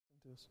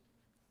us.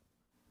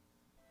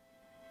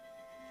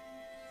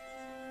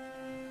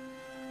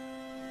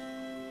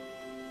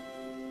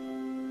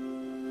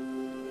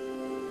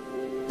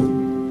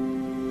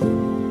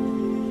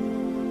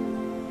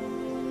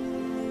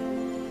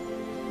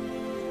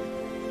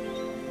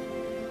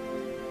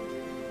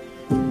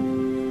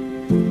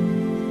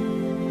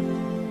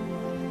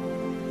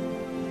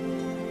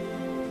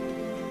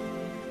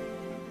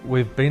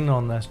 We've been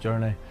on this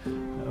journey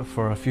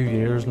for a few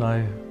years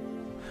now.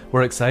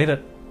 We're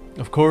excited.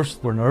 Of course,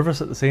 we're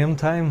nervous at the same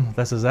time.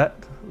 This is it.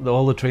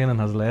 All the training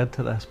has led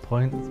to this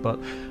point, but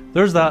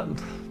there's that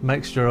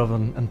mixture of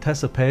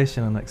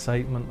anticipation and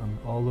excitement and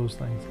all those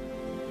things.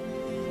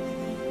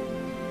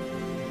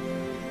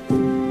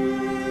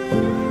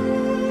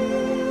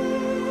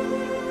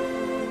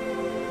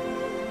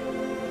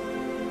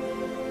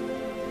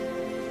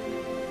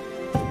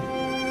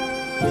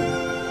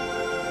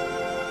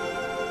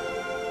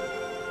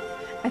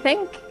 I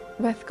think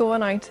with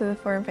going out to the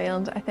foreign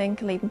field, I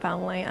think leaving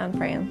family and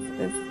friends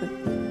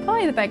is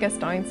probably the biggest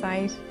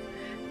downside,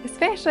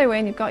 especially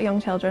when you've got young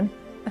children.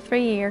 A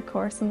 3-year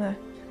course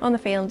on the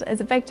field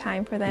is a big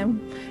time for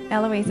them.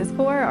 Eloise is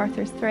 4,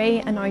 Arthur's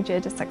 3, and now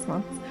Jude is 6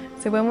 months.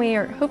 So when we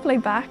are hopefully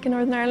back in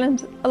Northern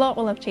Ireland, a lot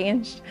will have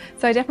changed.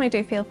 So I definitely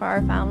do feel for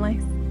our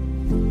families.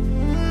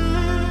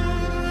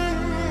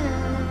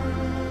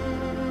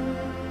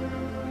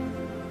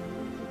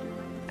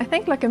 I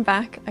think looking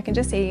back, I can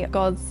just see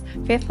God's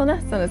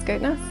faithfulness and His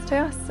goodness to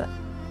us.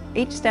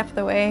 Each step of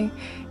the way,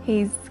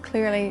 He's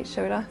clearly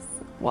showed us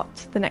what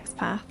the next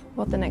path,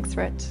 what the next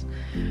route,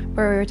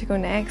 where we were to go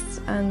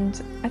next.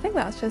 And I think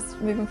that's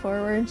just moving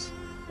forward.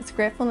 It's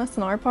gratefulness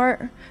on our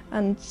part,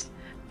 and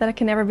that it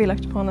can never be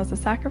looked upon as a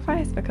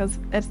sacrifice, because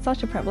it's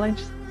such a privilege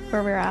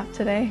where we're at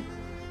today,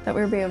 that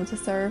we'll be able to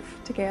serve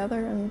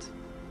together. And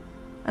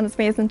it's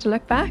amazing to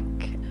look back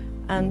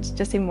and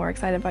just even more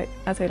excited about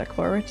as we look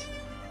forward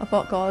of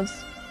what God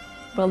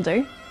will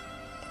do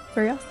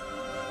through us.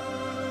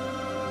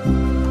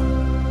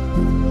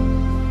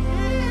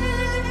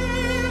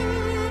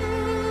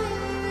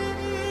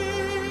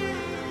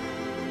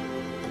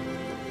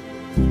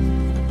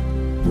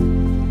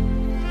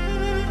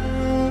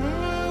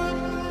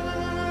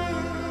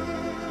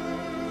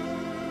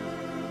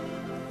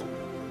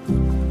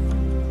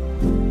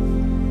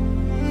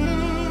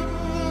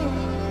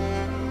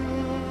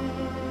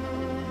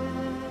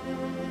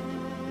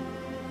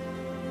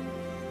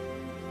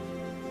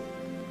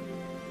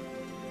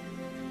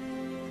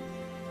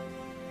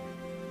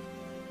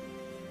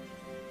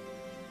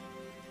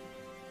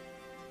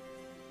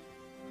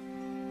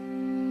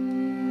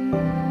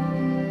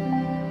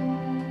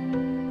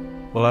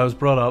 Well, I was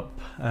brought up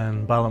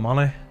in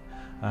Ballymoney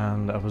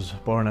and I was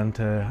born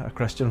into a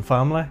Christian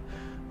family.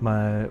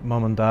 My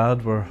mum and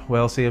dad were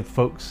well-saved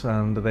folks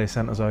and they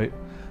sent us out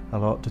a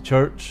lot to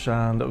church,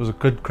 and it was a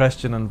good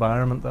Christian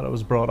environment that I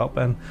was brought up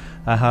in.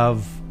 I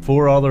have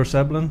 4 other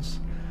siblings,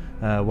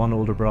 1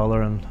 older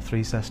brother and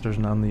 3 sisters,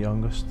 and I'm the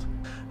youngest.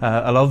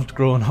 I loved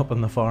growing up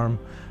on the farm.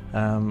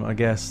 I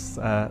guess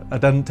I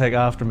didn't take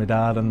after my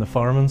dad in the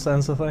farming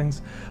sense of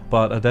things,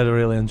 but I did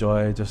really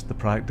enjoy just the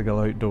practical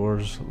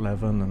outdoors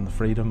living and the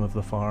freedom of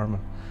the farm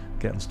and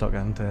getting stuck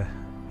into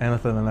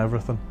anything and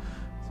everything.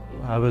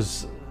 I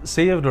was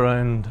saved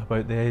around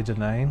about the age of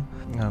 9,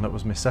 and it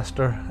was my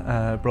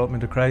sister brought me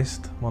to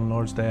Christ one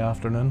Lord's Day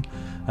afternoon.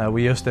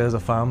 We used to, as a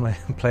family,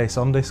 play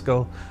Sunday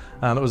school,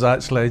 and it was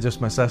actually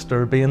just my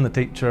sister, being the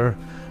teacher,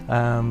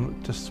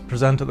 just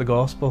presented the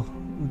gospel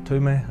to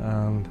me,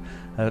 and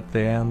at the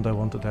end I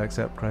wanted to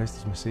accept Christ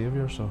as my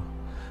saviour, so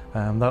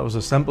that was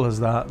as simple as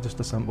that, just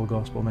a simple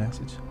gospel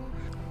message.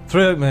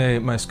 Throughout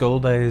my school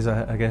days,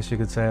 I guess you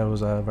could say I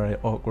was a very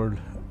awkward,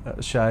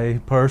 shy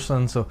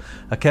person, so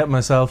I kept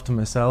myself to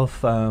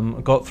myself.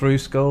 Got through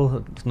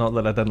school. It's not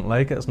that I didn't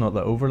like it, it's not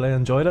that I overly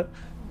enjoyed it.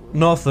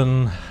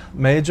 Nothing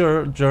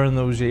major during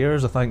those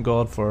years. I thank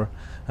God for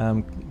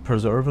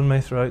preserving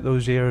me throughout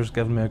those years,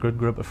 giving me a good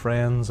group of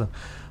friends.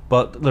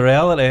 But the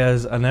reality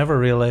is, I never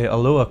really,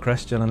 although a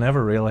Christian, I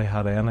never really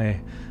had any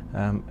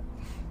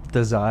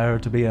desire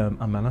to be a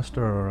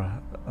minister or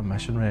a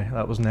missionary.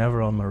 That was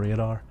never on my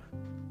radar.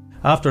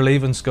 After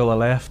leaving school, I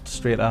left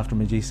straight after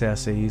my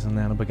GCSEs, and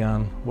then I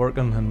began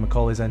working in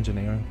McAuley's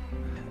engineering.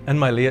 In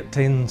my late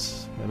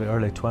teens, maybe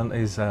early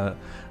 20s,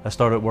 I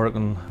started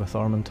working with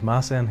Armin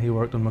Tomasi, and he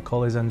worked in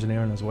McAuley's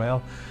engineering as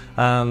well.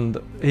 And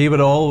he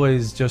would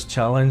always just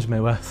challenge me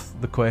with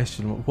the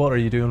question, what are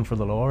you doing for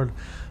the Lord?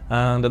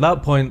 And at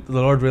that point,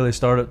 the Lord really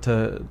started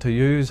to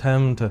use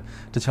him to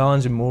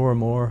challenge him more and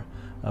more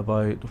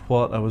about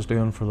what I was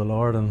doing for the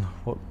Lord and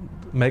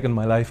making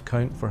my life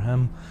count for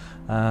him.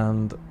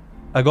 And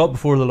I got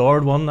before the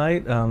Lord one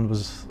night and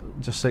was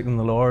just seeking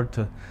the Lord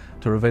to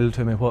reveal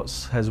to me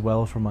what's his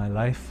will for my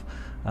life.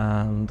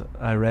 And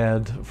I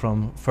read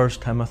from 1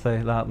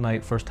 Timothy that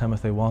night, 1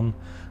 Timothy 1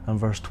 and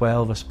verse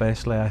 12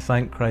 especially. I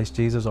thank Christ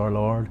Jesus our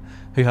Lord,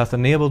 who hath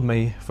enabled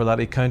me, for that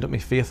he counted me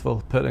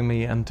faithful, putting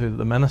me into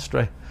the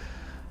ministry.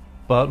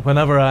 But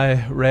whenever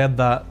I read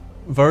that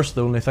verse,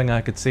 the only thing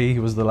I could see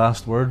was the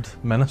last word,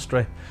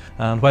 ministry.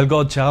 And while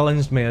God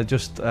challenged me, I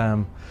just,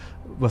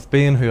 with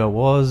being who I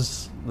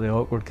was, the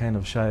awkward kind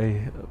of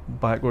shy,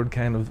 backward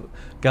kind of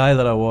guy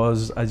that I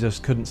was, I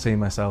just couldn't see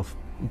myself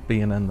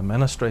being in the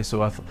ministry.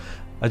 So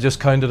I just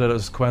counted it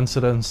as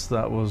coincidence.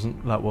 That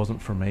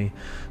wasn't for me.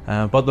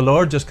 But the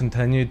Lord just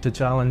continued to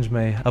challenge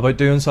me about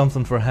doing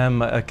something for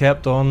Him. I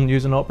kept on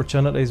using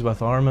opportunities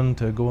with Armin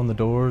to go in the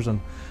doors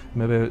and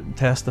maybe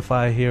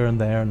testify here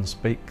and there and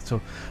speak. So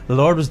the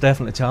Lord was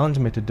definitely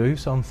challenging me to do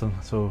something.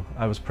 So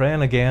I was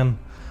praying again.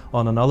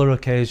 On another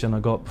occasion,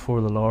 I got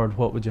before the Lord,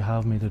 what would you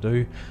have me to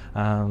do?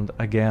 And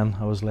again,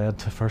 I was led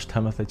to 1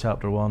 Timothy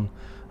chapter 1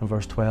 and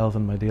verse 12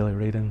 in my daily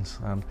readings.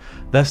 And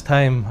this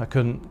time, I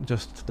couldn't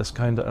just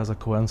discount it as a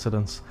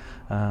coincidence.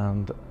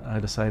 And I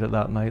decided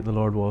that night the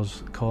Lord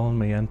was calling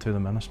me into the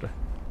ministry.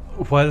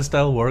 While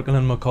still working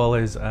in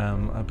McAuley's,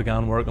 I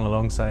began working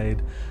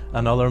alongside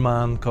another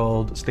man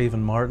called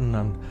Stephen Martin,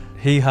 and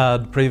he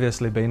had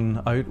previously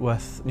been out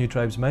with New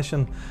Tribes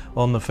Mission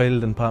on the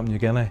field in Papua New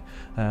Guinea,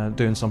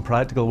 doing some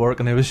practical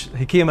work. And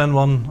he came in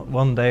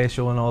one day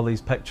showing all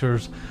these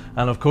pictures,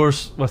 and of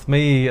course, with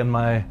me and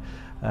my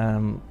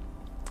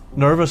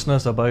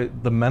nervousness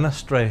about the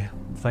ministry,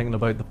 thinking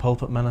about the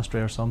pulpit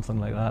ministry or something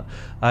like that,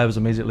 I was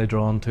immediately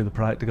drawn to the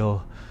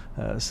practical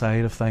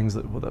side of things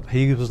that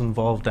he was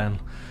involved in.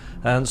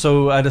 And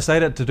so I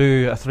decided to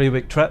do a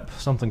 3-week trip,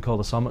 something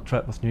called a summit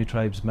trip with New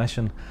Tribes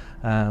Mission,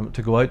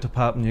 to go out to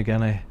Papua New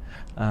Guinea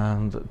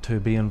and to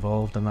be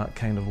involved in that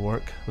kind of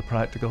work, the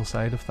practical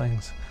side of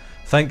things,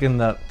 thinking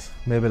that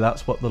maybe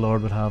that's what the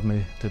Lord would have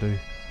me to do.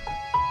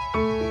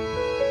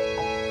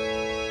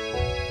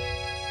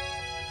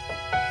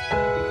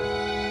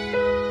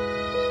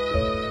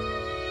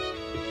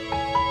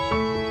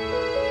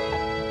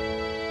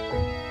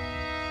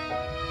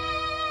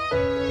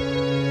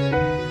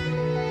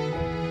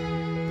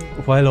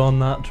 While on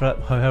that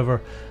trip,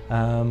 however,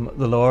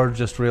 the Lord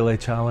just really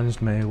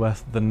challenged me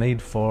with the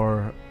need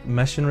for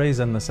missionaries,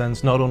 in the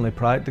sense not only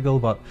practical,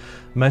 but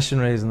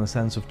missionaries in the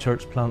sense of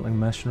church planting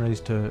missionaries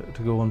to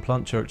go and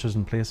plant churches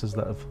in places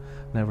that have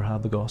never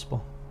had the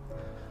gospel.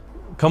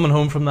 Coming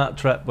home from that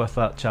trip with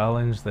that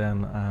challenge,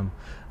 then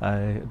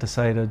I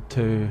decided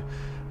to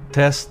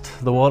test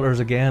the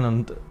waters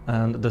again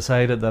and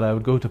decided that I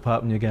would go to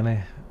Papua New Guinea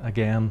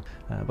again,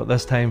 but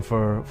this time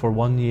for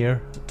 1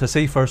 year, to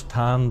see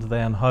firsthand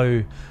then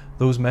how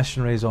those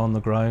missionaries on the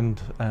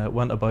ground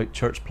went about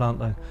church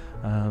planting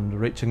and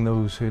reaching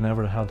those who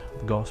never had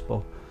the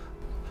gospel.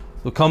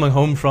 So coming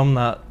home from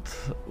that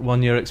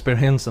 1 year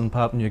experience in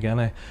Papua New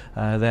Guinea,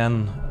 I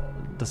then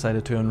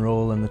decided to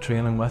enrol in the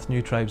training with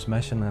New Tribes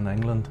Mission in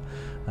England.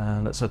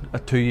 And it's a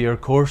 2-year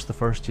course. The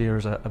first year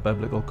is a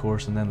biblical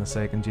course, and then the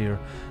second year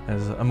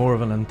is a more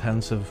of an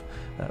intensive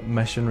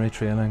missionary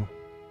training.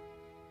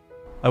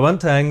 I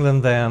went to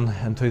England then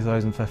in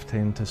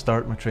 2015 to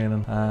start my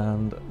training,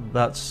 and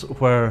that's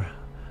where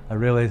I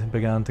really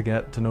began to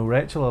get to know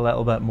Rachel a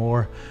little bit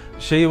more.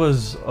 She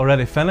was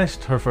already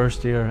finished her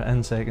first year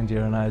in second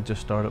year, and I had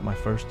just started my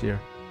first year.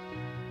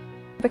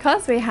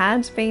 Because we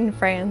had been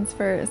friends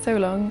for so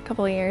long, a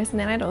couple of years, and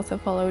then I'd also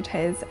followed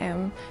his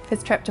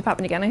trip to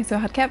Papua New Guinea, so I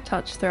had kept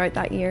touch throughout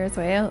that year as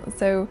well.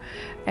 So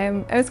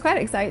it was quite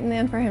exciting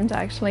then for him to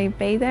actually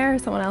be there,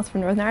 someone else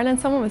from Northern Ireland,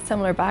 someone with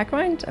similar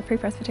background, a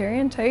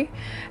pre-Presbyterian too.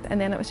 And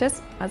then it was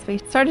just, as we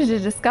started to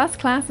discuss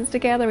classes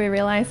together, we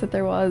realised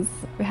that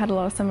we had a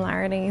lot of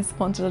similarities,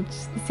 wanted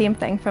the same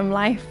thing from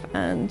life,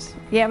 and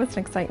yeah, it was an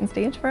exciting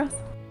stage for us.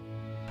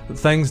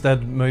 Things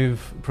did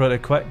move pretty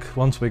quick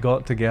once we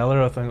got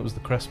together. I think it was the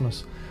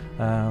Christmas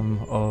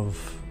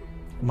of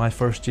my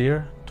first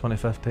year,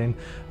 2015,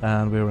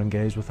 and we were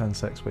engaged within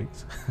 6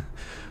 weeks.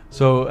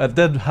 So it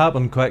did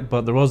happen quick,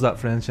 but there was that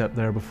friendship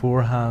there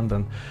beforehand,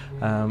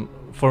 and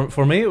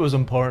for me it was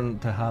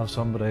important to have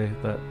somebody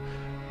that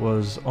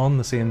was on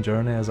the same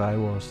journey as I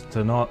was,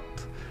 to not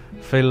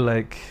feel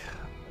like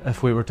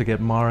if we were to get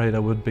married I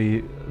would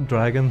be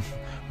dragging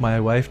my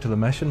wife to the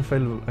mission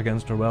field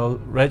against her will.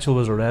 Rachel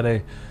was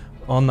already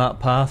on that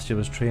path, she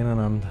was training,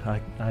 and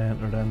I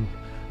entered in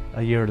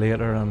a year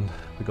later and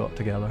we got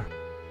together.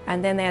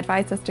 And then they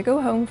advised us to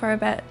go home for a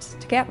bit,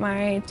 to get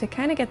married, to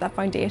kind of get that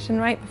foundation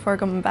right before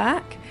coming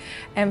back.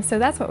 So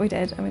that's what we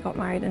did, and we got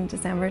married in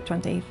December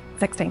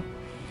 2016.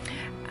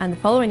 And the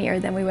following year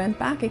then we went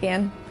back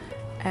again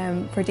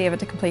for David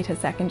to complete his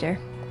second year.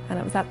 And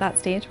it was at that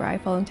stage where I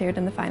volunteered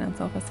in the finance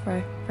office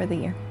for the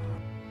year.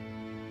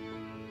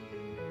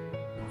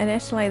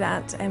 Initially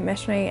that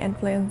missionary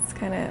influence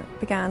kind of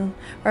began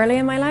early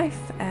in my life.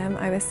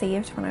 I was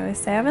saved when I was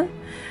 7,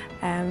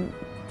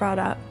 brought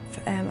up,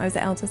 I was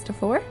the eldest of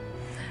 4,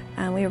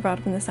 and we were brought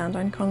up in the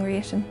Sandown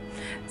congregation.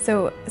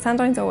 So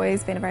Sandown's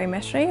always been a very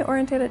missionary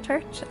orientated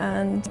church,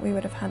 and we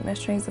would have had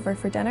missionaries over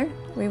for dinner.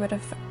 We would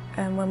have,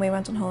 when we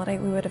went on holiday,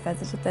 we would have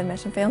visited the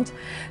mission field.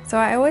 So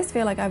I always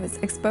feel like I was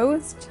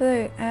exposed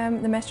to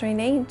the missionary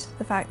need,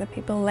 the fact that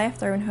people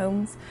left their own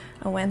homes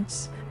and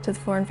went to the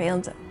foreign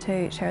field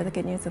to share the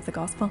good news of the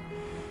gospel.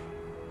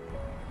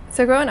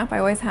 So growing up, I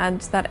always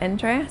had that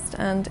interest,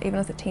 and even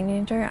as a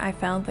teenager, I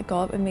felt that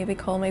God would maybe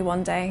call me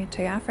one day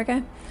to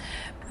Africa.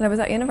 And I was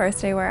at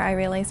university where I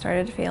really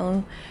started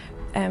feeling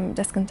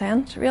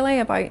discontent really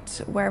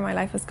about where my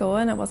life was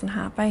going. I wasn't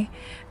happy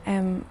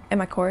in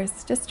my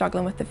course, just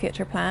struggling with the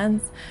future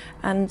plans.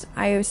 And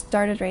I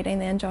started reading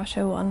then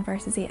Joshua 1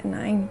 verses 8 and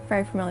 9,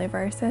 very familiar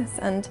verses.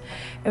 And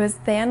it was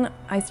then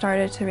I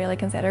started to really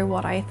consider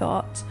what I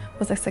thought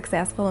was a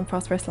successful and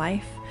prosperous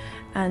life.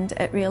 And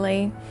it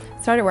really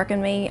started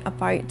working me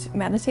about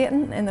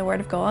meditating in the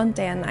Word of God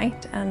day and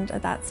night. And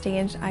at that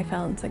stage, I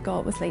felt that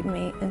God was leading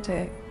me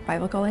into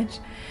Bible college.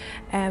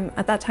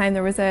 At that time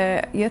there was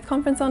a youth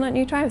conference on at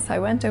New Tribe, so I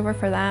went over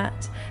for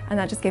that, and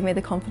that just gave me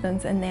the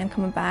confidence. And then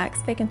coming back,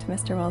 speaking to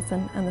Mr.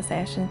 Wilson and the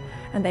session,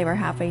 and they were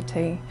happy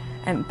to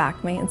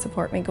back me and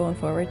support me going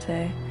forward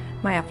to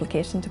my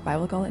application to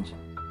Bible college.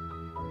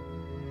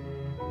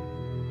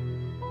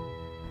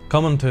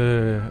 Coming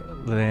to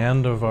the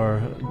end of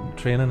our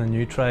training in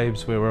New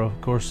Tribes, we were of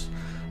course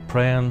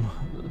praying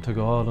to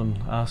God and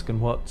asking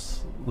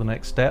what's the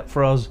next step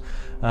for us.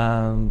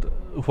 And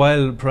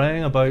while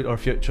praying about our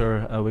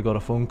future, we got a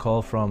phone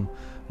call from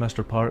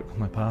Mr. Park,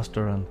 my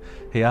pastor, and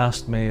he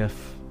asked me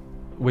if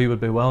we would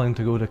be willing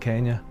to go to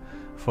Kenya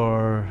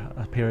for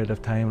a period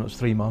of time. It was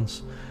 3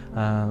 months,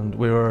 and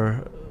we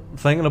were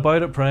thinking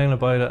about it, praying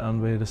about it,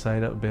 and we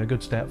decided it would be a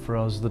good step for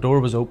us. The door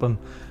was open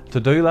to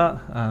do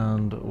that,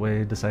 and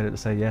we decided to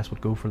say yes,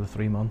 we'd go for the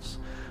 3 months.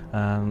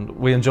 And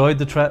we enjoyed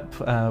the trip.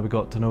 We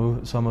got to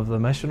know some of the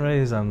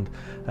missionaries and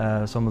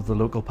some of the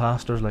local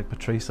pastors like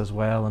Patrice as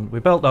well, and we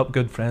built up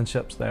good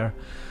friendships there.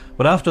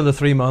 But after the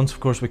 3 months, of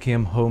course, we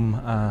came home,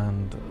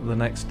 and the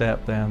next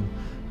step then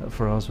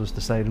for us was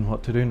deciding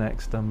what to do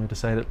next, and we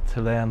decided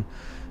to then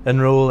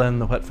enrol in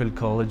the Whitefield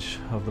College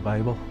of the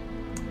Bible,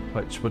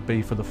 which would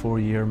be for the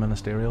 4-year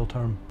ministerial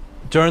term.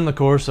 During the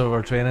course of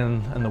our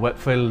training in the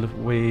Whitefield,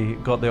 we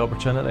got the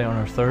opportunity on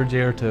our 3rd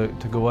year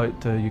to go out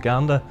to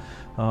Uganda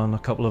on a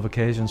couple of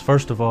occasions.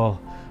 First of all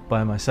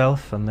by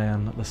myself, and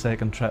then the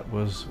second trip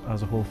was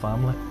as a whole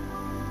family.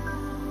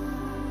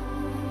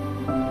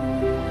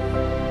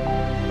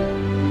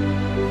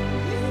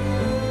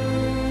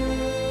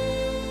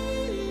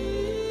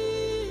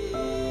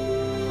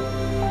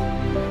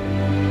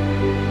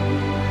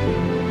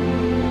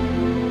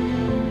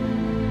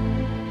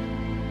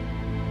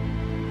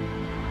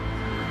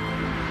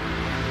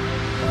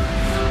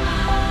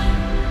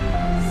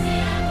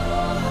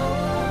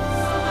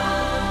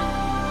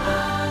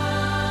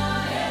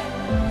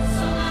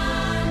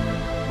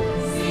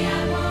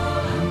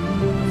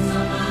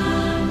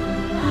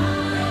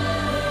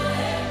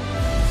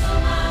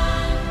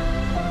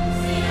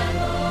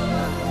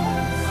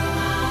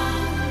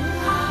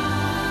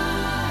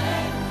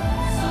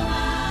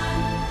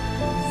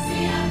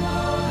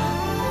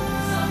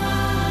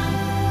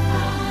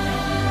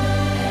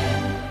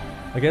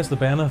 I guess the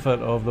benefit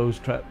of those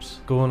trips,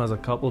 going as a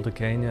couple to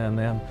Kenya and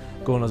then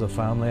going as a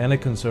family, any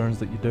concerns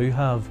that you do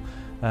have,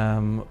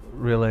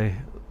 really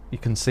you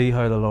can see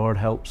how the Lord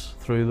helps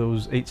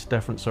through each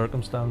different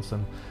circumstance,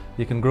 and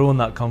you can grow in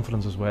that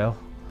confidence as well.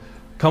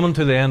 Coming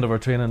to the end of our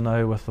training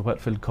now with the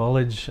Whitefield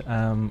College,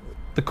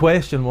 the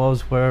question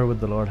was, where would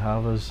the Lord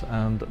have us?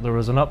 And there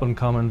was an up and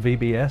coming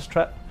VBS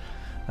trip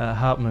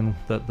happening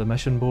that the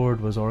mission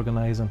board was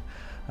organising,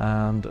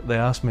 and they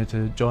asked me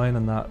to join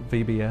in that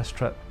VBS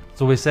trip.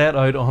 So we set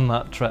out on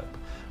that trip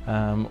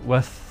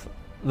with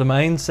the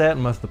mindset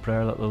and with the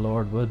prayer that the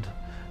Lord would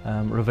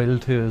reveal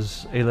to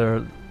us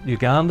either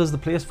Uganda is the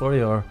place for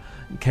you or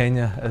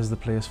Kenya is the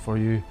place for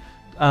you.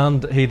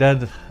 And he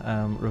did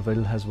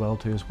reveal his will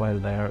to us while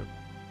there.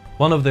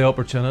 One of the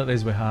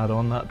opportunities we had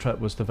on that trip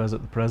was to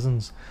visit the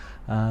prisons,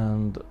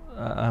 and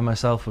I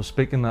myself was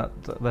speaking at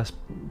this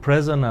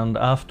prison, and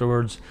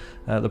afterwards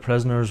the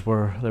prisoners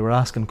were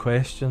asking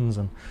questions,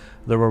 and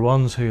there were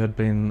ones who had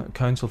been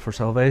counselled for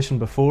salvation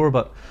before,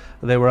 but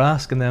they were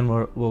asking then,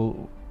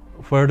 well,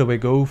 where do we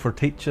go for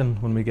teaching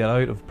when we get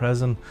out of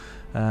prison?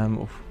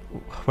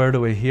 Where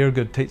do we hear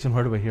good teaching?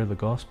 Where do we hear the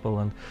gospel?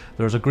 And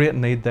there's a great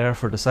need there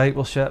for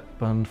discipleship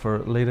and for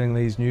leading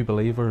these new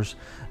believers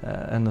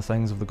in the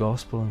things of the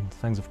gospel and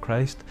things of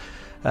Christ.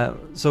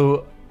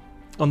 So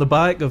on the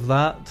back of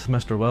that,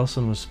 Mr.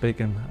 Wilson was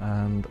speaking,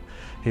 and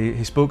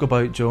he spoke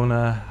about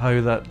Jonah, how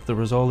that there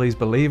was all these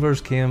believers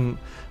came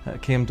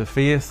to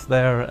faith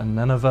there in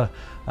Nineveh,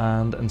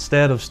 and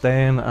instead of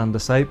staying and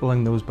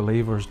discipling those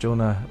believers,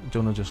 Jonah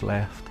just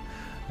left.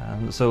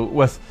 And so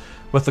with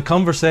the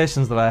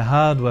conversations that I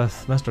had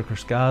with Mr.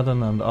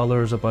 Kerskaden and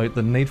others about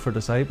the need for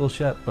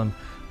discipleship and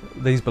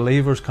these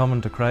believers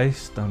coming to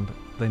Christ and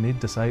they need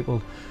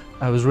discipled,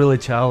 I was really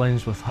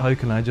challenged with how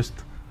can I just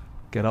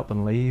get up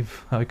and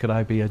leave? How could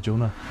I be a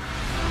Jonah?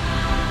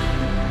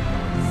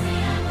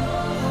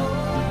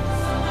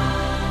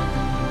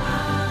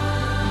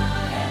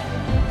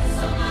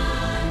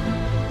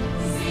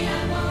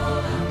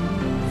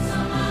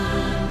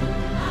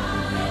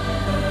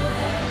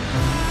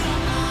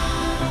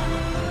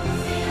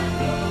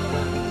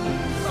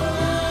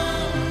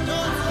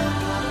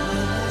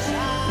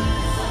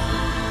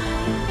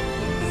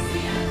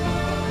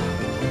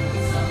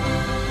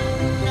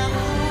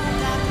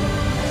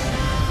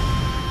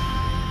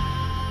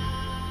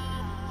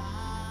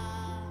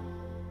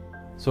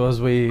 So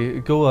as we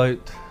go out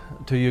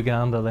to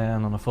Uganda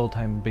then on a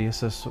full-time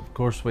basis, of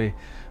course we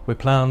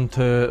plan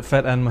to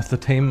fit in with the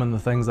team and the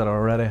things that are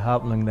already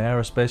happening there,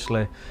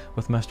 especially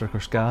with Mr.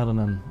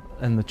 Kerskaden and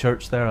in the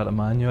church there at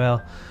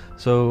Emmanuel.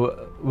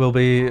 So we'll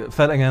be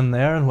fitting in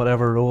there in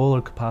whatever role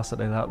or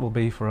capacity that will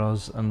be for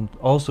us. And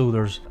also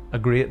there's a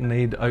great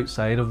need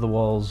outside of the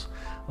walls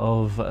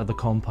of the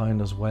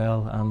compound as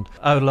well. And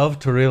I would love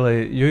to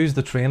really use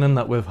the training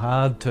that we've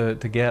had to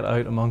get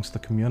out amongst the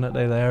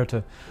community there,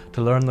 to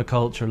learn the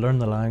culture, learn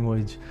the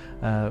language,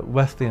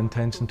 with the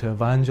intention to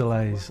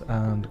evangelise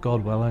and,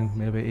 God willing,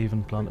 maybe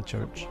even plant a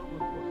church.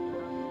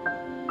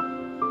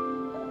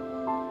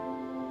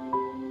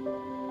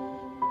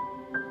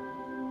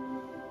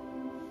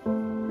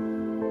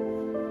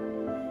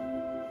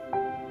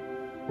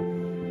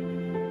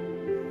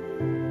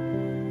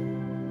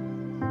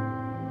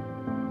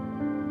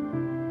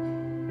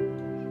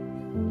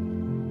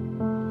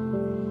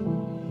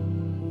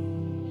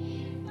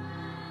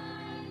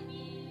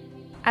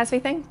 As we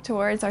think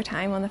towards our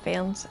time on the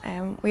field,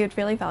 we would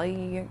really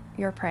value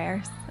your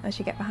prayers as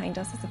you get behind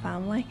us as a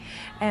family,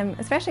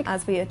 especially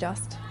as we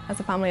adjust as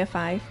a family of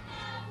 5.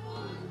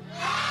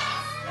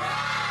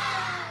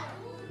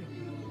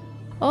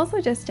 Also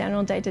just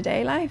general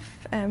day-to-day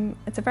life,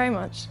 it's a very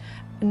much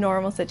a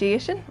normal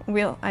situation.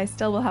 I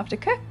still will have to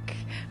cook,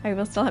 I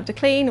will still have to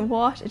clean and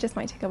wash, it just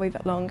might take a wee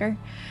bit longer.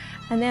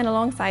 And then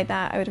alongside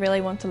that I would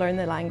really want to learn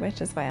the language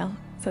as well,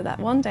 so that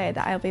one day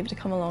that I'll be able to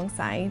come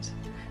alongside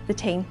the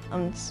team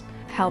and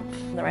help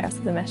the rest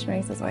of the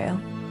missionaries as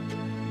well.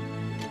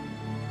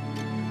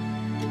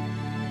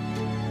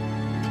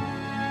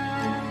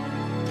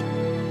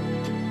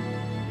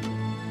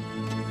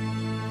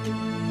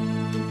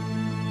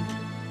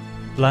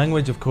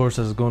 Language, of course,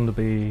 is going to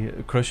be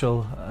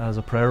crucial as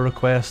a prayer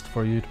request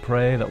for you to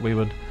pray that we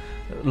would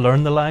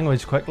learn the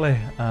language quickly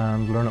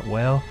and learn it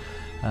well.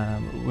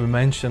 We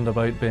mentioned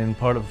about being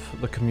part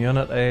of the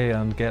community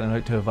and getting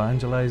out to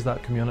evangelise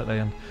that community,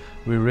 and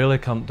we really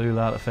can't do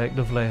that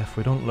effectively if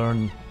we don't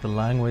learn the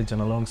language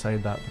and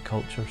alongside that the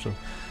culture. So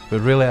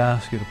we'd really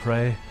ask you to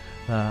pray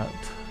that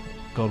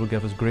God will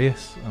give us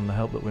grace and the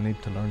help that we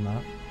need to learn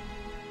that.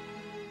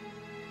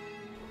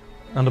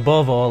 And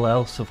above all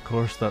else, of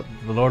course, that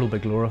the Lord will be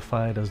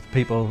glorified as the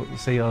people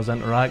see us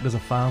interact as a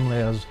family,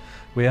 as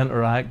we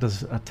interact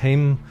as a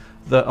team,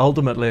 that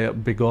ultimately it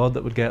would be God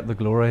that would get the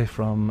glory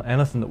from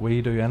anything that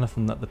we do,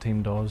 anything that the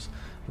team does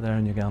there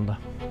in Uganda.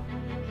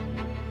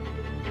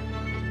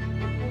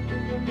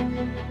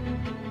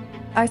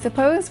 I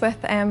suppose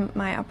with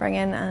my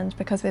upbringing and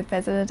because we've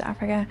visited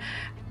Africa,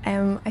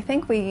 I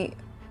think we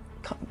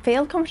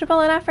feel comfortable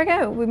in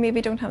Africa. We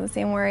maybe don't have the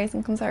same worries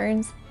and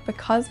concerns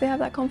because we have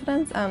that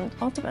confidence, and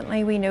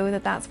ultimately we know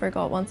that that's where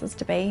God wants us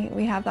to be.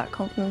 We have that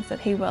confidence that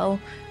He will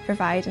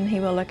provide and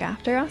He will look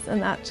after us,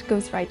 and that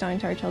goes right down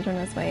to our children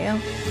as well.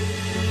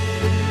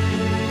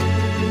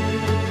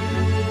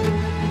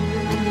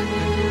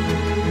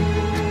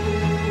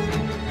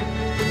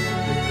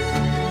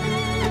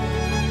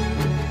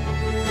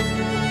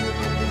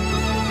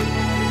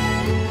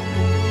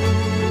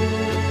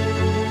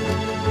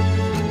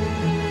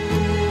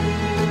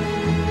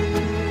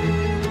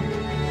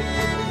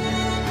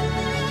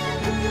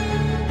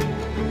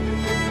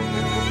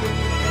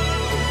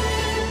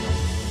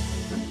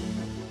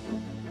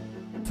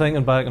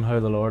 Thinking back on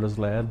how the Lord has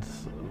led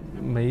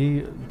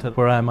me to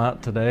where I'm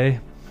at today,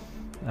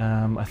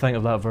 I think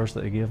of that verse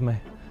that He gave me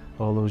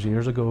all those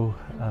years ago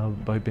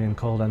about being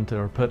called into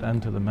or put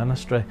into the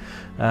ministry.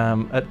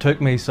 It took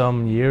me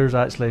some years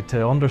actually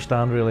to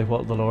understand really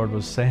what the Lord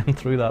was saying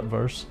through that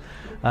verse,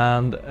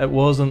 and it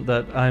wasn't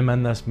that I'm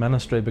in this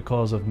ministry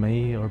because of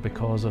me or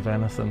because of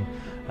anything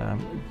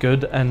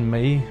good in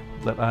me,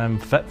 that I'm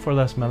fit for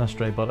this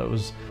ministry, but it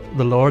was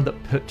the Lord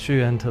that put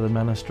you into the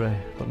ministry.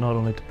 But not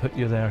only to put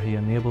you there, He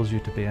enables you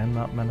to be in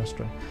that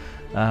ministry.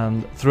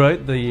 And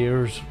throughout the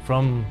years,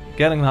 from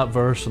getting that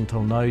verse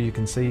until now, you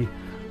can see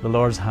the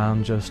Lord's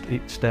hand just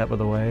each step of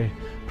the way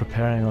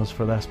preparing us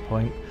for this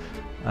point.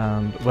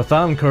 And with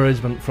that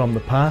encouragement from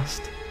the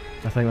past,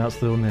 I think that's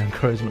the only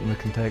encouragement we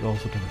can take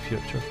also to the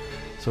future.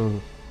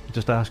 So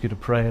just ask you to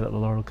pray that the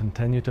Lord will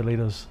continue to lead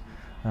us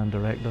and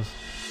direct us.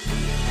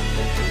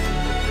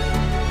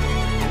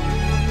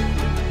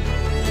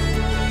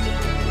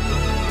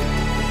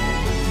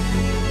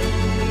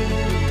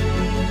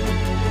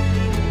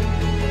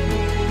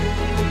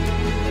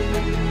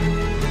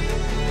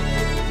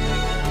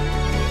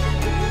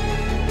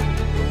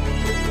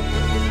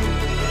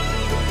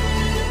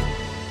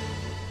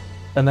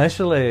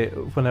 Initially,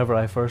 whenever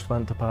I first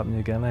went to Papua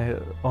New Guinea,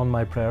 on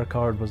my prayer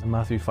card was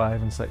Matthew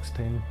 5 and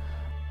 16.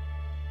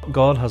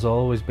 God has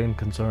always been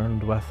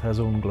concerned with His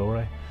own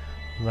glory,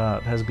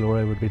 that His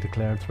glory would be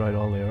declared throughout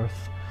all the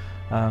earth.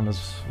 And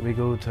as we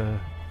go to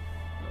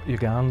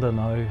Uganda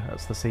now,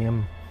 it's the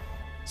same.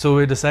 So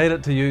we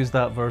decided to use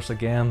that verse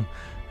again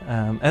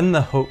in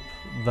the hope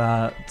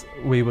that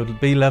we would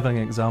be living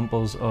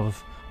examples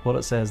of what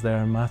it says there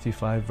in Matthew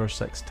 5 verse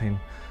 16.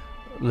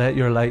 Let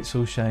your light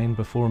so shine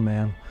before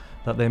men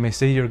that they may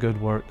see your good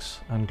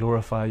works and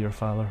glorify your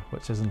Father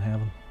which is in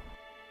heaven.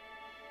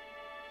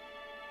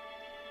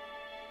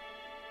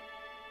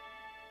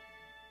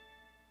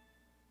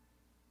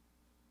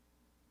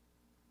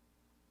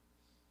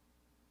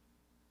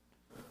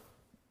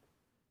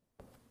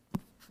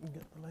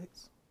 Get the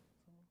lights.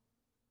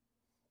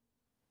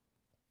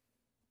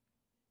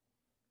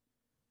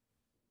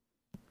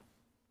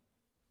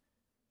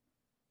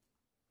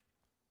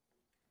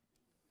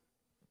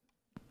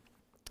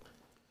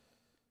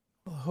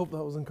 Well, I hope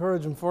that was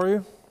encouraging for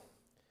you.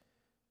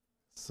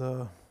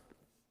 So,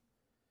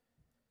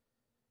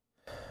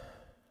 I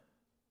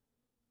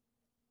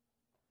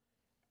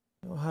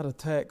had a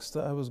text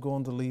that I was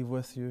going to leave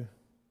with you,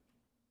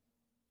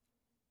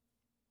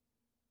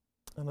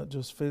 and it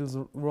just feels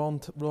the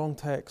wrong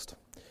text.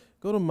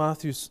 Go to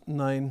Matthew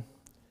 9.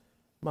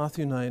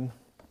 Matthew 9.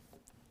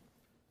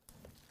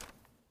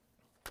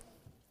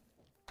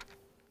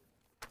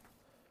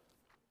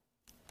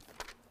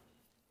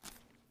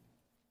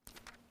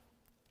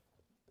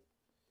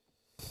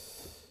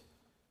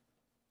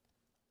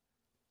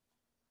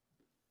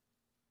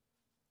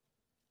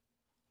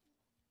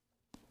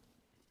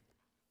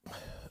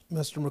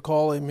 Mr.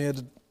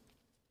 McAuley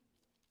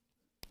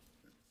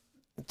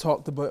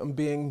talked about him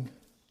being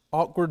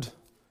awkward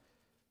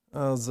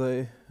as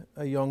a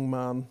young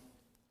man,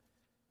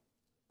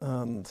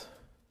 and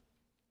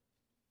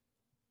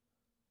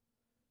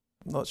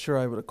I'm not sure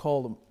I would have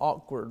called him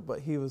awkward, but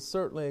he was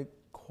certainly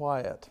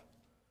quiet.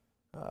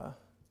 A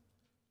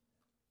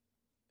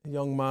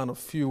young man of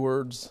few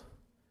words,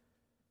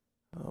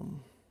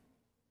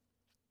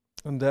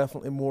 and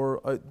definitely more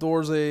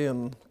outdoorsy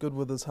and good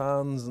with his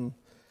hands and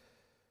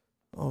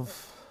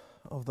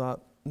of that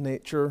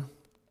nature.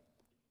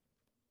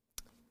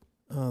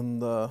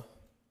 And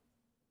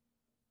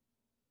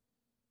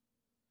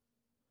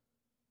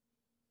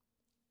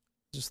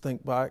just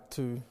think back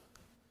to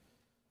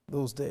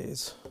those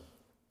days.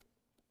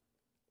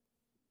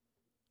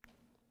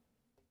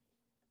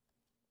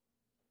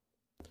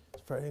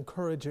 It's very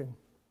encouraging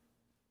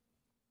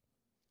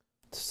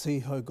to see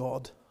how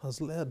God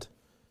has led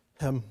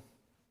him.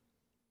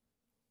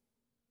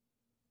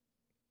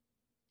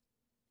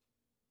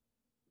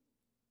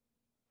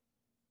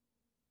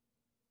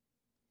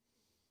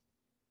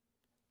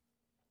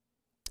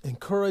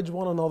 Encourage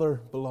one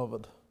another,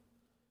 beloved.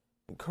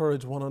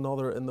 Encourage one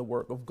another in the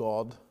work of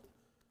God.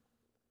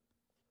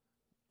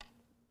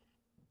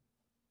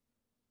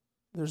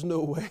 There's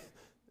no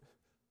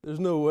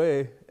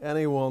way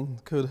anyone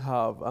could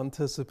have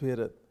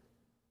anticipated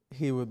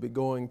he would be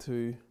going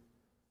to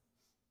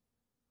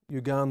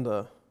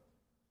Uganda.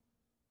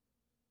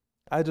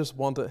 I just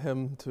wanted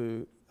him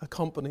to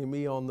accompany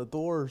me on the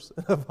doors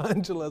in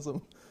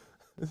evangelism.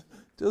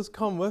 Just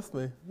come with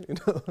me,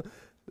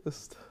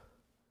 just...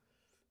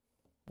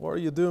 What are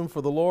you doing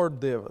for the Lord,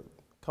 David?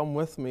 Come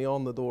with me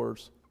on the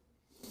doors.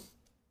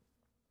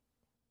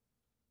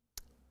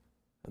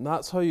 And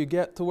that's how you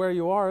get to where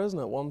you are, isn't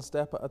it? One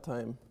step at a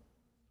time.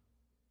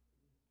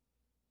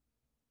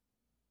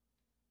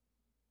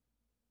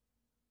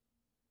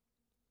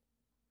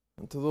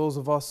 And to those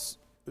of us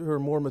who are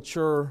more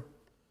mature,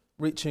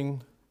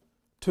 reaching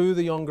to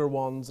the younger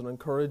ones and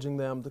encouraging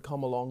them to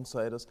come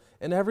alongside us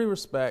in every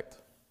respect.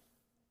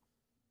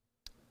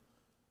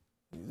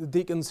 The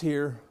deacons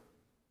here,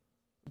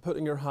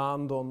 putting your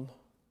hand on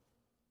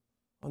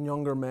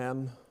younger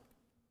men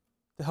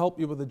to help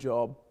you with a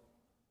job,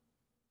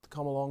 to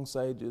come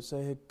alongside you,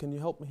 say, hey, can you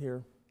help me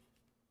here?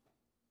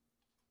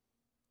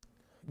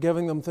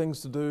 Giving them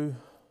things to do,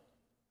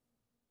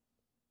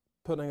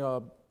 putting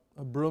a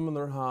broom in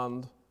their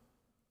hand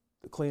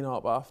to clean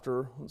up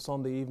after on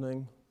Sunday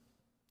evening,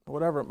 or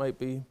whatever it might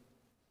be.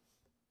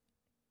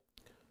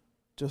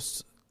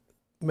 Just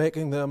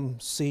making them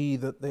see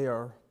that they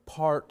are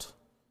part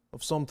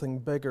of something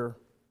bigger,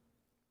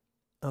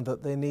 and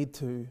that they need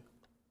to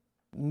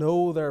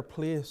know their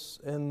place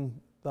in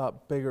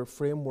that bigger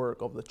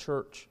framework of the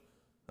church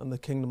and the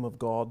kingdom of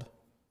God.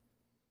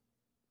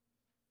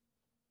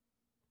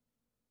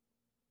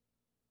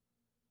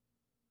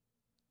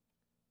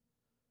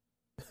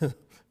 It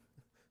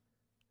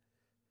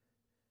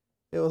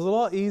was a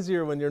lot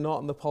easier when you're not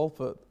in the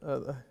pulpit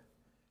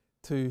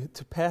to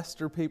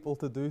pester people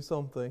to do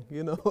something,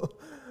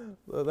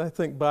 I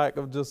think back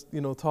of just,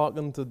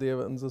 talking to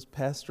David and just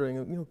pestering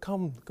him,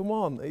 come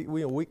on,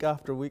 week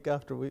after week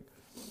after week.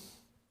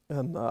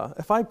 And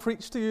if I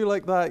preached to you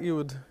like that, you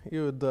would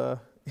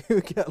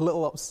get a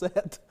little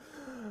upset.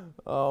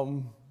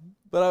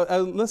 But I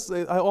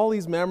listened, all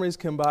these memories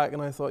came back,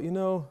 and I thought,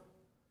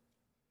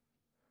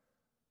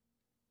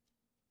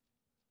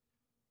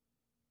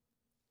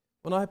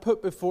 when I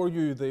put before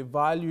you the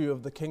value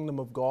of the kingdom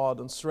of God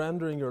and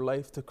surrendering your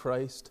life to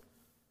Christ,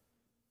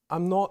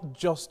 I'm not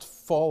just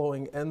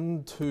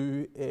I'm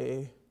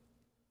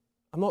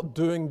not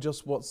doing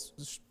just what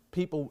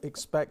people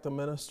expect a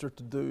minister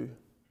to do.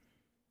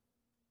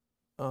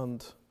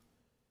 And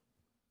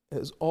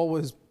it's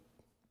always,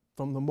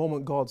 from the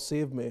moment God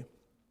saved me,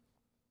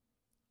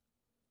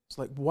 it's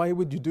like, why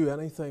would you do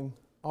anything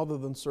other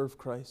than serve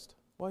Christ?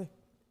 Why?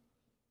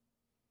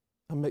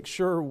 and make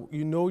sure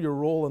you know your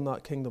role in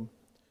that kingdom.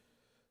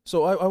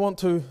 So I want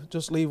to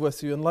just leave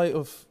with you, in light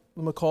of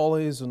the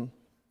McAuleys, and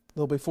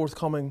there'll be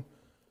forthcoming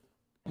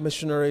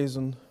missionaries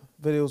and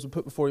videos we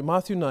put before you.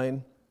 Matthew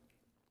 9,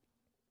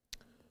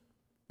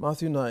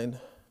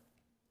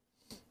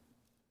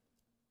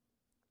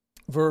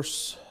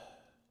 verse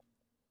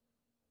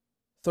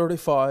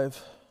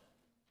 35.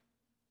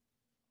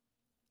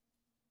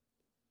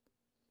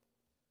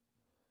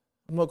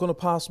 I'm not going to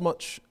pass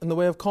much in the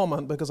way of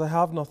comment because I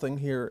have nothing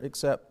here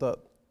except that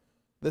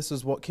this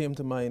is what came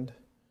to mind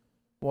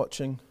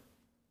watching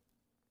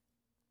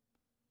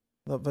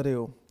that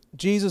video.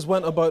 Jesus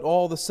went about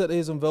all the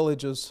cities and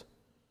villages,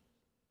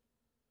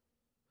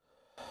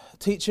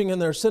 teaching in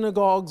their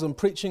synagogues and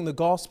preaching the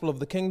gospel of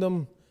the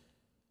kingdom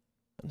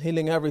and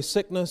healing every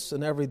sickness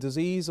and every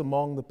disease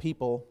among the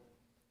people.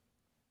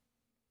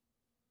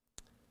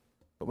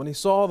 But when he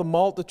saw the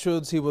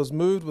multitudes, he was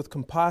moved with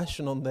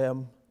compassion on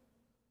them,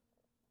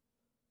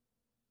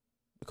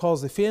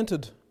 because they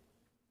fainted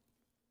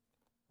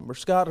and were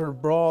scattered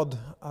abroad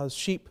as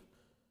sheep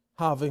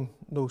having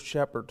no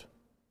shepherd.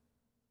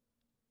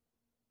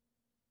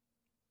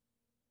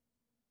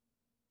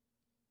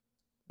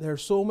 There are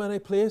so many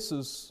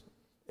places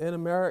in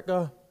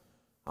America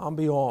and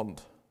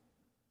beyond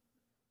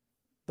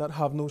that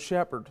have no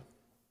shepherd.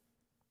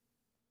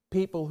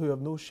 People who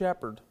have no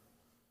shepherd.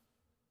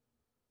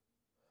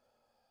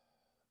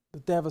 The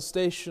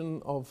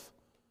devastation of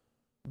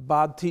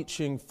bad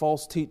teaching,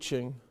 false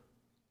teaching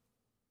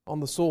on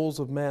the souls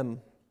of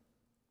men.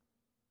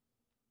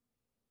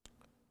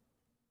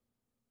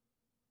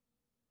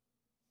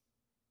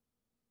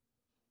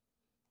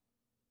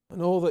 I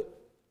know that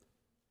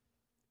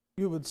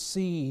you would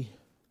see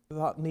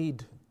that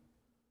need.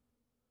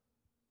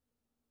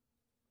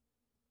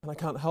 And I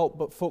can't help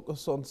but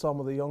focus on some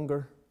of the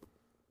younger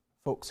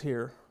folks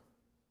here,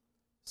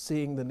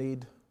 seeing the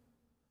need.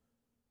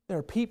 There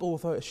are people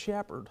without a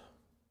shepherd.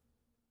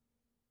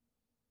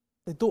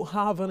 They don't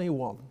have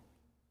anyone.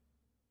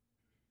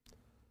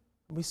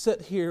 We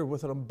sit here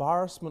with an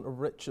embarrassment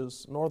of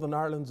riches. Northern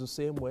Ireland's the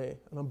same way.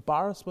 An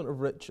embarrassment of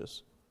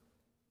riches.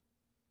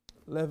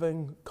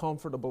 Living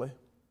comfortably.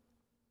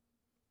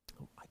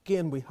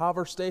 Again, we have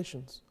our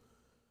stations.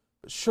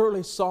 But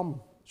surely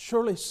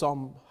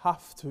some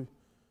have to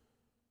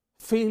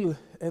feel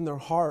in their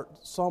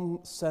heart some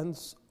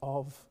sense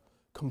of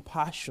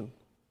compassion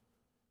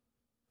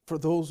for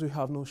those who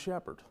have no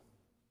shepherd.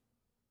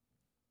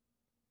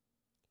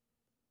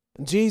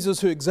 And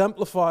Jesus, who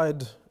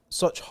exemplified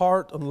such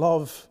heart and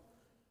love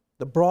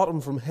that brought him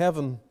from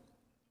heaven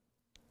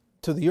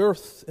to the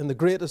earth in the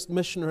greatest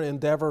missionary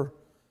endeavor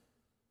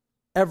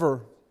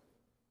ever,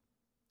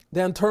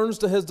 then turns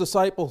to his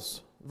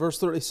disciples, verse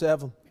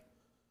 37.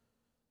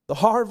 The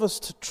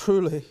harvest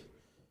truly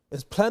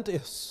is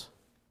plenteous,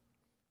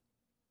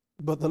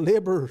 but the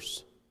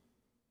laborers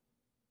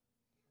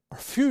are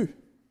few.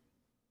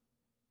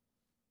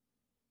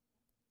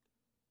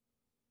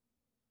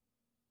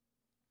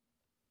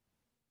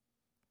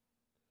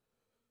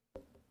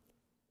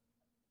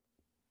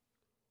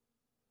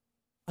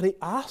 And he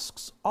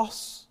asks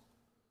us,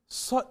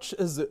 such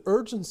is the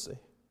urgency,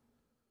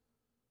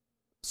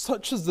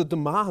 such is the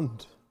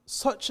demand,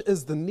 such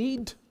is the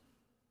need.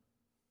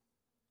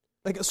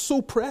 Like, it's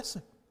so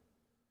pressing.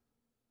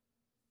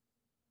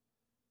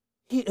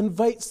 He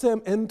invites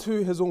them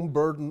into his own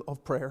burden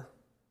of prayer.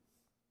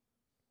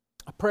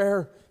 A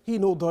prayer he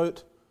no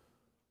doubt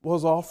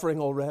was offering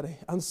already,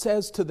 and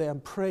says to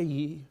them, pray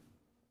ye.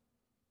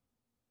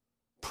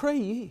 Pray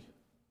ye.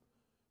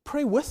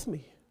 Pray with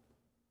me.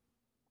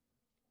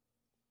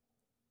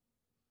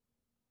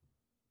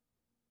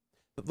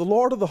 That the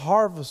Lord of the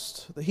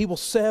harvest, that he will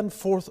send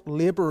forth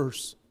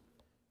laborers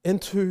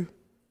into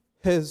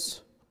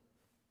his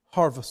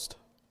harvest.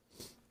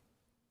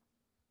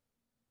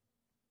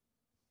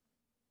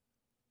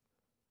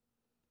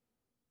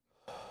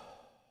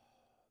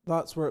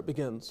 That's where it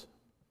begins.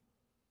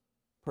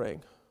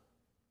 Praying.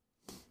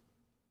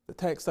 The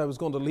text I was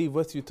going to leave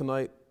with you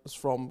tonight is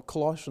from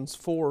Colossians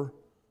 4,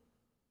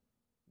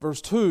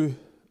 verse 2.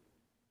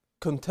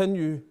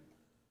 Continue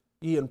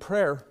ye in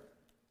prayer.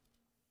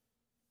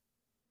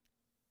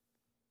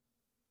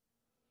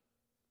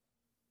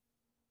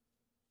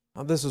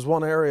 And this is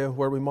one area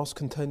where we must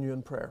continue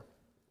in prayer.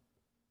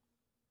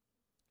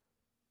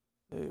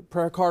 The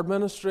prayer card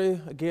ministry,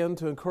 again,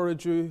 to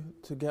encourage you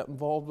to get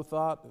involved with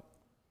that.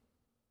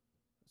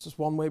 It's just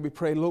one way we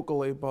pray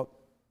locally, but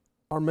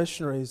our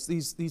missionaries,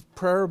 these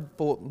prayer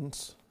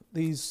bulletins,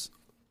 these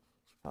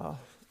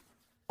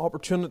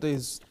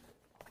opportunities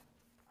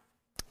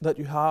that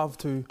you have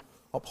to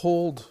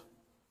uphold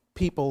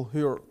people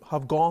who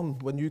have gone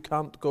when you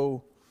can't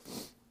go,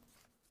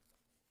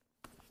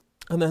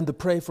 and then to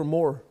pray for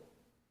more,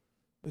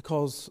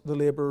 because the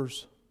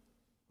laborers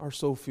are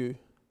so few.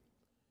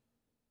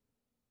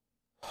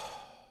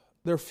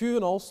 They're few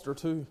in Ulster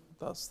too,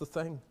 that's the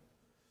thing.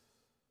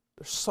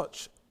 There's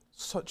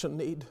such a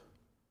need,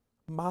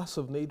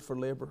 massive need for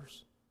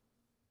laborers.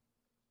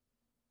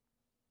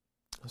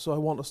 So I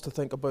want us to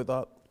think about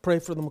that. Pray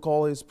for the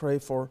McAuleys, pray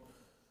for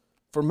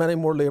for many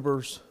more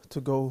labourers to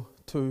go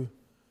to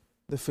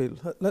the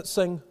field. Let's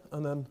sing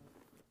and then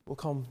we'll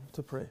come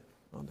to pray.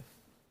 Andy.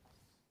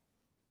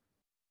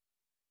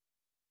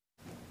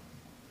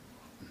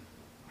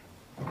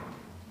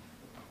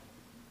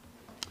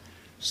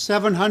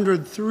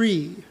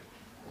 "703.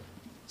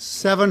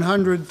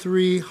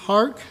 703,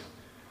 hark,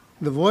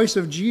 the voice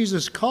of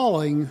Jesus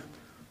calling,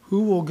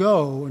 who will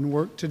go and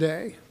work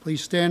today?"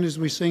 Please stand as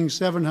we sing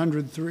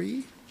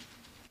 703.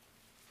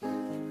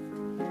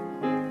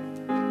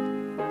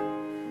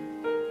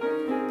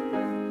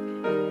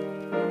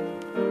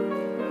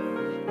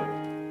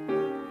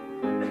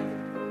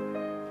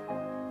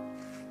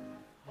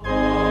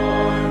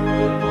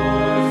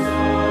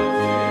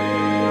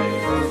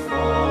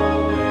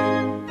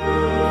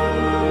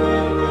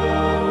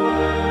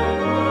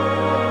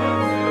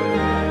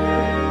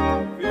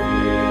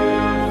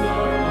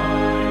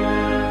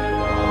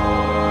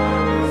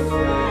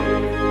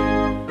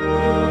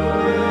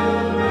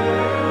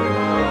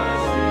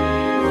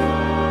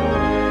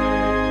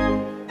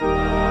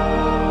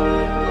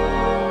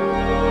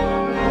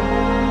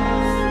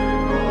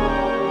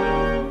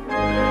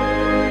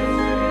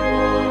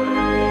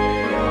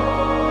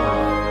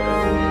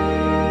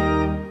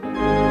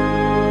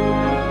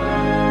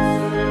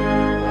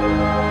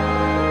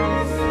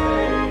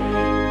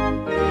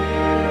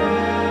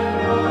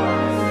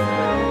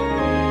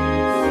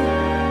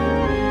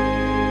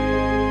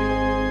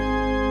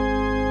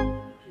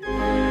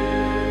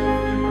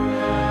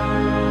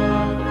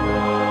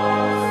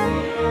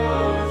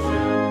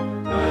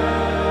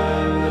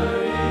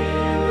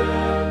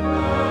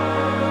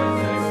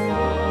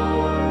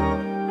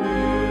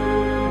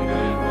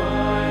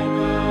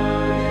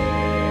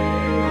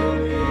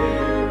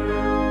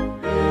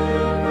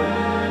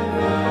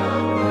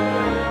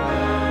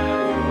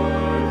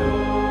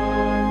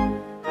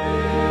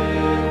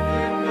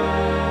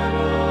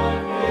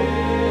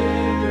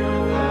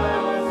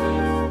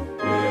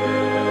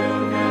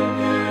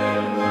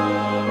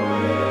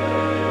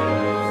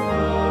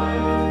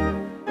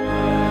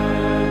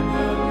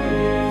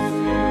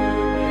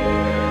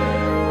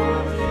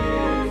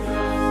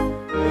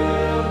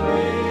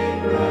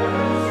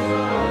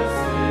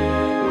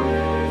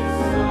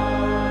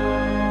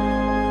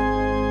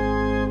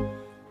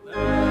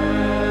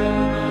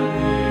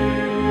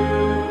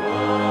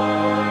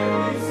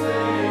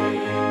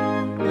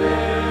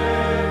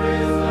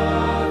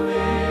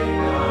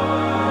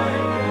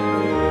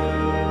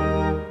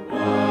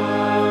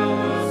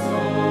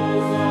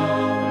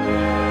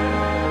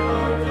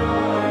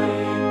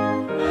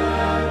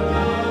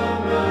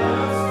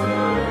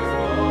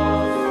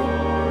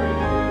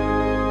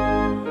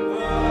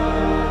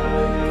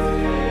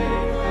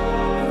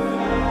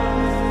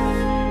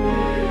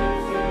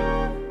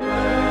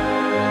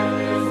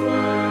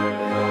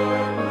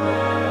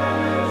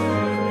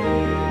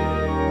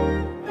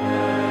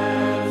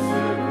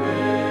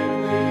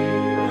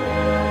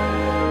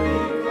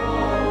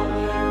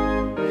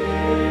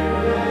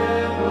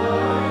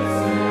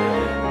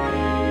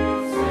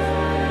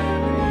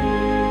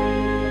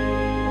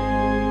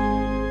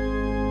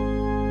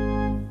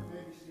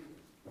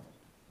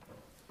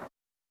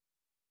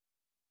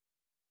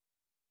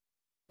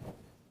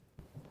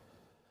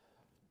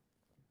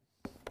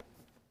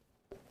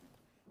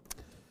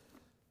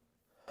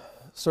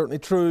 Certainly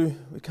true,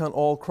 we can't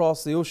all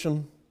cross the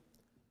ocean.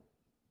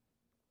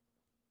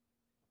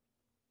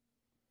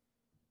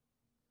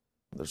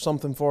 There's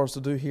something for us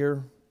to do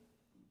here.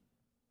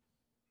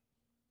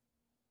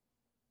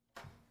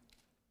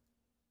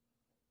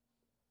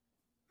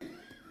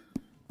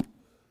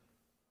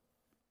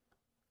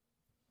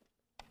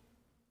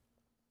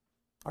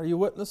 Are you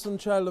witnessing,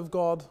 child of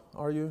God?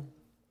 Are you?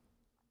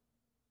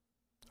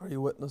 Are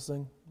you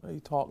witnessing? Are you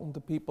talking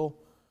to people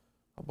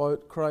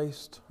about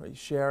Christ? Are you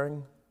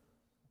sharing?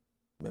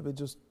 Maybe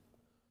just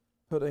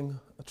putting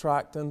a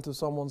tract into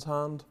someone's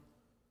hand.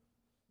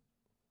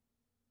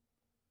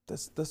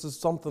 This is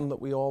something that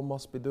we all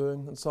must be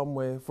doing in some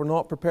way. If we're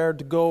not prepared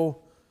to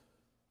go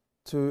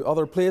to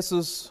other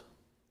places,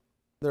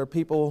 there are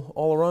people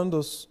all around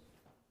us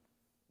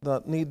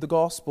that need the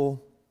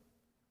gospel.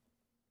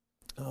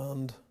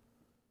 And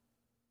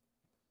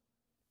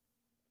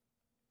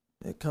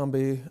it can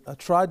be a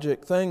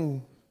tragic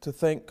thing to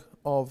think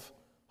of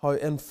how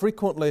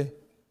infrequently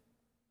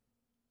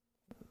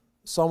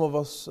some of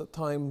us at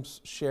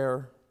times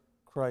share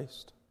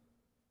Christ.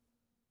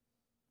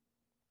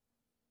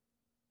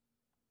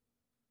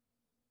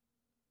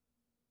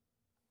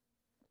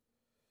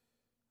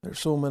 There's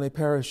so many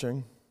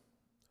perishing.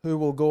 Who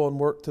will go and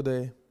work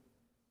today?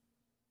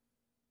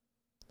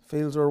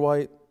 Fields are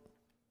white,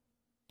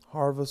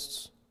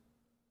 harvests,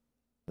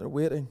 they're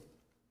waiting.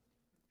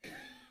 You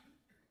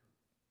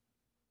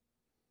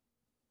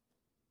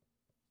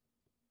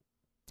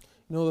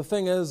know, the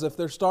thing is, if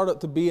there started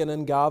to be an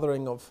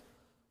ingathering of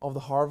the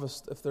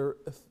harvest,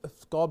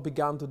 if God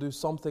began to do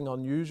something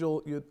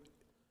unusual,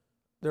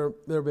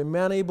 there'd be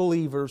many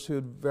believers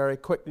who'd very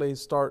quickly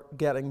start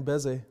getting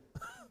busy.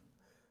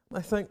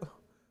 I think,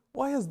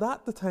 why is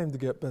that the time to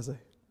get busy?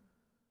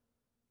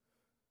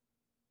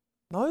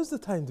 Now is the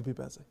time to be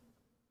busy.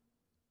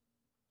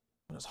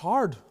 And it's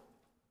hard.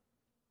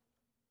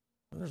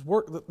 And there's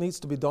work that needs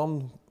to be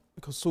done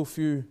because so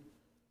few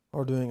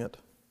are doing it.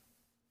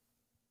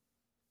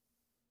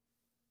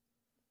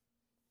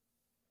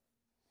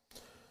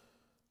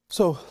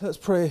 So let's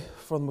pray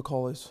for the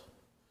McAuleys.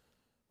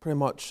 Pray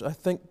much. I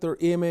think they're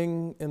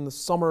aiming in the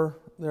summer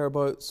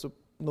thereabouts,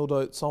 no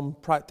doubt some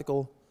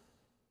practical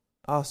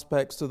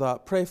aspects to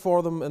that. Pray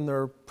for them in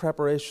their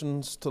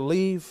preparations to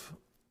leave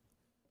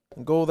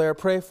and go there.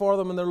 Pray for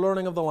them in their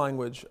learning of the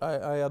language.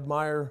 I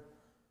admire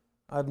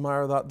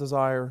that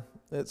desire.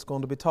 It's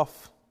going to be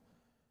tough,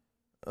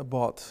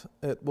 but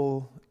it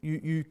will.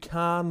 You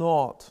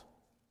cannot.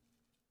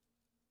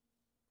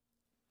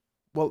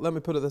 Well, let me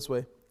put it this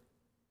way.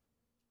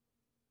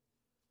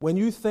 When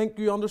you think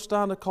you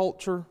understand a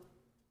culture,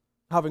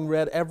 having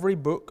read every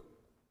book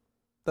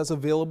that's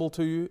available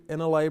to you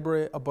in a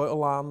library about a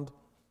land,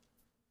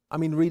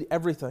 read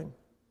everything.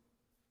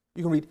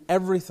 You can read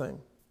everything.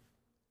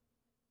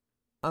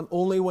 And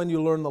only when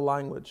you learn the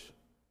language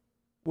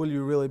will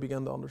you really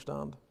begin to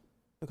understand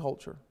the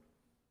culture.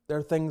 There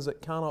are things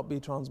that cannot be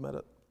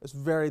transmitted. It's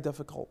very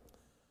difficult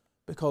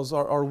because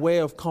our way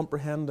of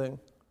comprehending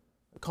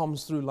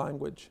comes through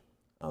language.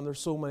 And there's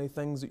so many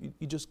things that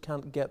you just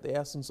can't get the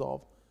essence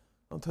of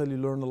until you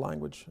learn the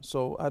language.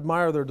 So I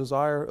admire their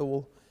desire. It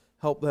will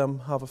help them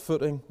have a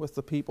footing with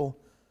the people.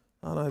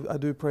 And I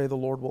do pray the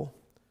Lord will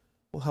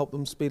help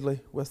them speedily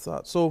with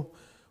that. So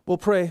we'll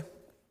pray,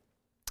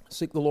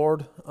 seek the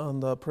Lord,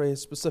 and pray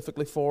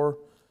specifically for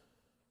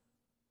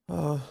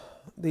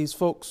these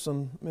folks,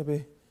 and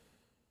maybe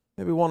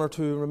one or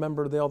two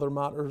remember the other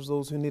matters,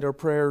 those who need our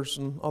prayers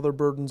and other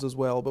burdens as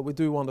well. But we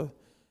do want to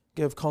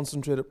give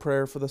concentrated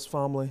prayer for this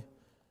family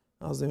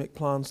as they make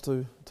plans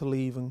to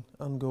leave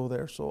and go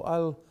there. So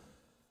I'll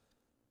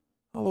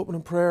open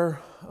in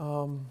prayer,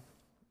 and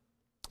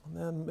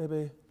then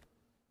maybe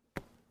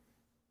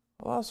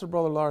I'll ask our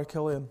brother Larry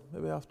Killian,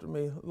 maybe after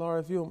me. Larry,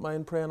 if you don't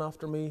mind praying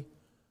after me,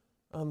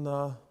 and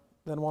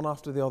then one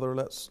after the other,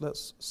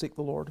 let's seek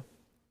the Lord.